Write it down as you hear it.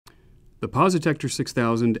The PosiTector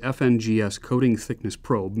 6000 FNGS coating thickness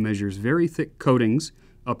probe measures very thick coatings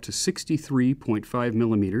up to 63.5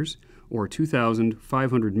 millimeters or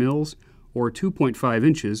 2,500 mils or 2.5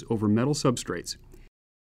 inches over metal substrates.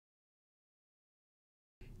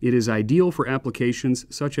 It is ideal for applications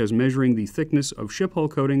such as measuring the thickness of ship hull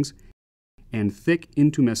coatings and thick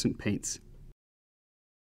intumescent paints.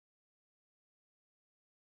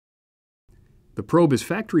 The probe is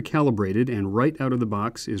factory calibrated and right out of the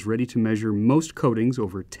box is ready to measure most coatings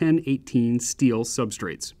over 1018 steel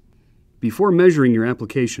substrates. Before measuring your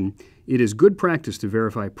application, it is good practice to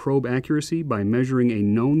verify probe accuracy by measuring a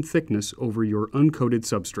known thickness over your uncoated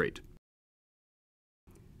substrate.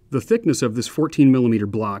 The thickness of this 14 millimeter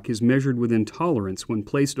block is measured within tolerance when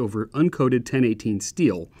placed over uncoated 1018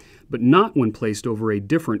 steel, but not when placed over a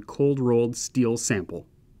different cold-rolled steel sample.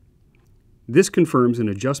 This confirms an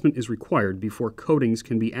adjustment is required before coatings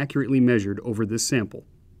can be accurately measured over this sample.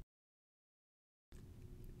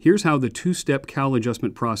 Here's how the two-step cal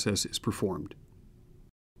adjustment process is performed.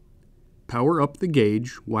 Power up the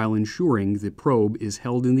gauge while ensuring the probe is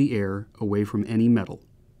held in the air away from any metal.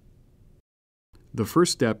 The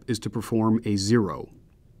first step is to perform a 0.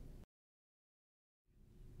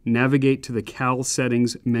 Navigate to the Cal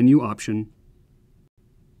Settings menu option,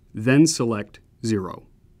 then select 0.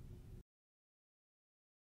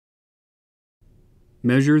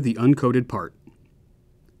 Measure the uncoated part.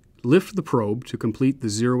 Lift the probe to complete the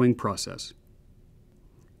zeroing process.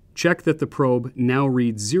 Check that the probe now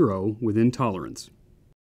reads 0 within tolerance.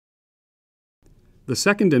 The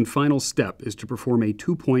second and final step is to perform a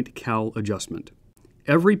 2-point cal adjustment.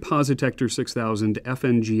 Every PosiTector 6000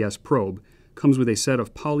 FNGS probe comes with a set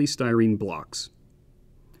of polystyrene blocks.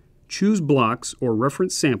 Choose blocks or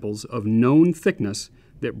reference samples of known thickness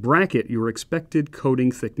that bracket your expected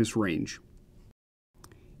coating thickness range.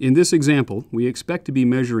 In this example, we expect to be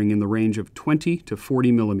measuring in the range of 20 to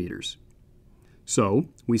 40 millimeters. So,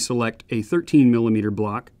 we select a 13 millimeter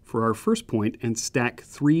block for our first point and stack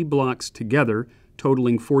 3 blocks together,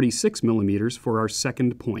 totaling 46 millimeters for our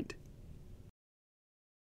second point.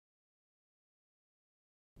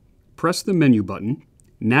 Press the menu button,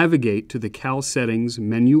 navigate to the Cal Settings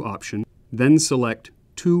menu option, then select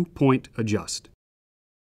 2-point adjust.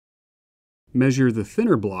 Measure the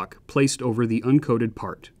thinner block placed over the uncoated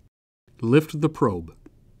part. Lift the probe.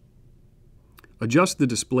 Adjust the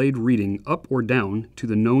displayed reading up or down to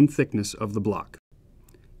the known thickness of the block.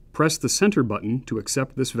 Press the center button to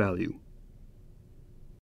accept this value.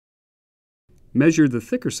 Measure the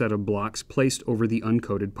thicker set of blocks placed over the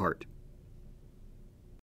uncoated part.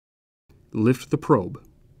 Lift the probe.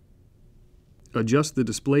 Adjust the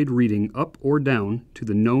displayed reading up or down to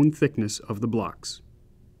the known thickness of the blocks.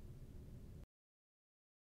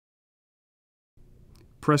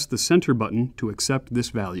 Press the center button to accept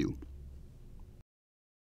this value.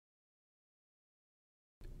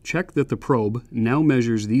 Check that the probe now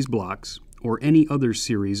measures these blocks or any other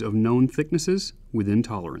series of known thicknesses within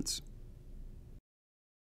tolerance.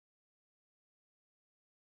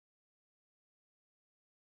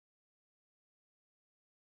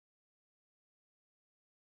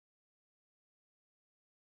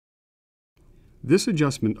 This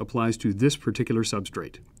adjustment applies to this particular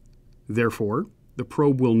substrate. Therefore, the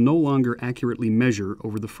probe will no longer accurately measure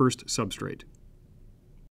over the first substrate.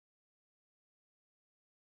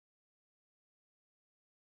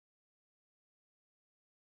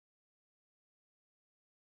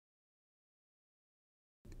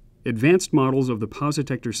 Advanced models of the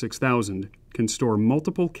PosiTector 6000 can store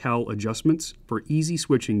multiple cal adjustments for easy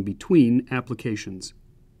switching between applications.